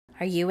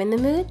Are you in the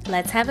mood?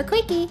 Let's have a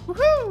quickie!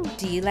 Woohoo!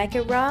 Do you like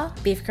it raw?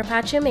 Beef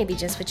carpaccio may be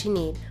just what you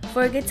need.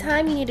 For a good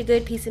time, you need a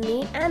good piece of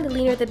meat, and the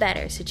leaner the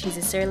better. So choose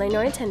a sirloin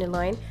or a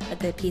tenderloin, a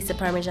good piece of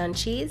Parmesan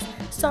cheese,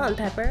 salt and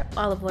pepper,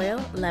 olive oil,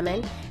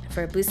 lemon, and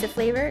for a boost of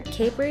flavor,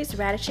 capers,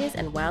 radishes,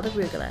 and wild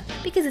arugula.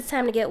 Because it's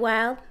time to get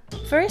wild.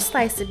 First,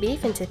 slice the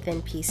beef into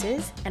thin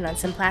pieces, and on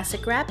some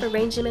plastic wrap,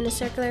 arrange them in a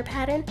circular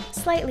pattern,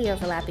 slightly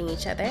overlapping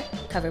each other.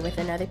 Cover with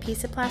another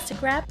piece of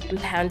plastic wrap, and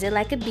pound it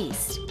like a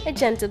beast. A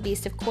gentle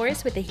beast, of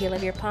course, with the heel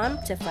of your palm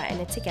to flatten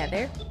it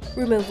together.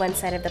 Remove one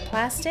side of the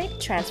plastic,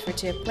 transfer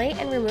to a plate,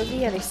 and remove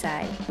the other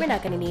side. We're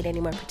not going to need any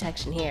more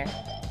protection here.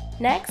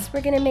 Next,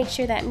 we're going to make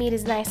sure that meat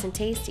is nice and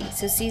tasty,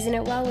 so season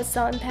it well with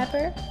salt and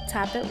pepper,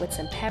 top it with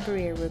some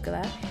peppery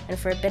arugula, and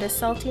for a bit of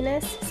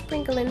saltiness,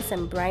 sprinkle in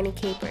some briny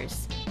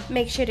capers.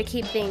 Make sure to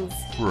keep things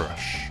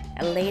fresh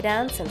and lay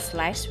down some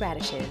sliced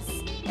radishes.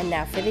 And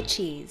now for the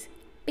cheese.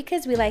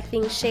 Because we like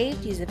things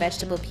shaved, use a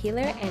vegetable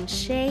peeler and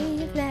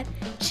shave that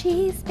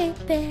cheese,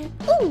 baby.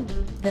 Ooh!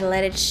 Then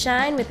let it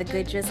shine with a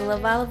good drizzle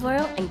of olive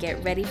oil and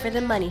get ready for the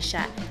money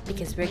shot,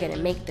 because we're gonna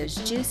make those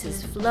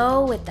juices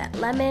flow with that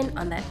lemon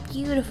on that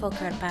beautiful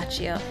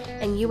carpaccio,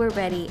 and you are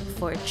ready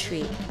for a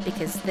treat,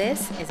 because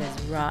this is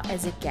as raw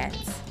as it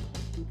gets.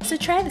 So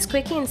try this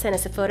quickie and send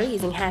us a photo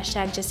using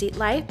hashtag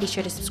JustEatLife. Be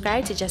sure to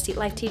subscribe to Just Eat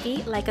Life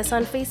TV, like us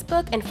on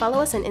Facebook, and follow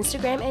us on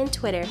Instagram and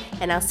Twitter.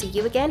 And I'll see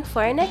you again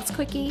for our next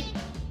quickie.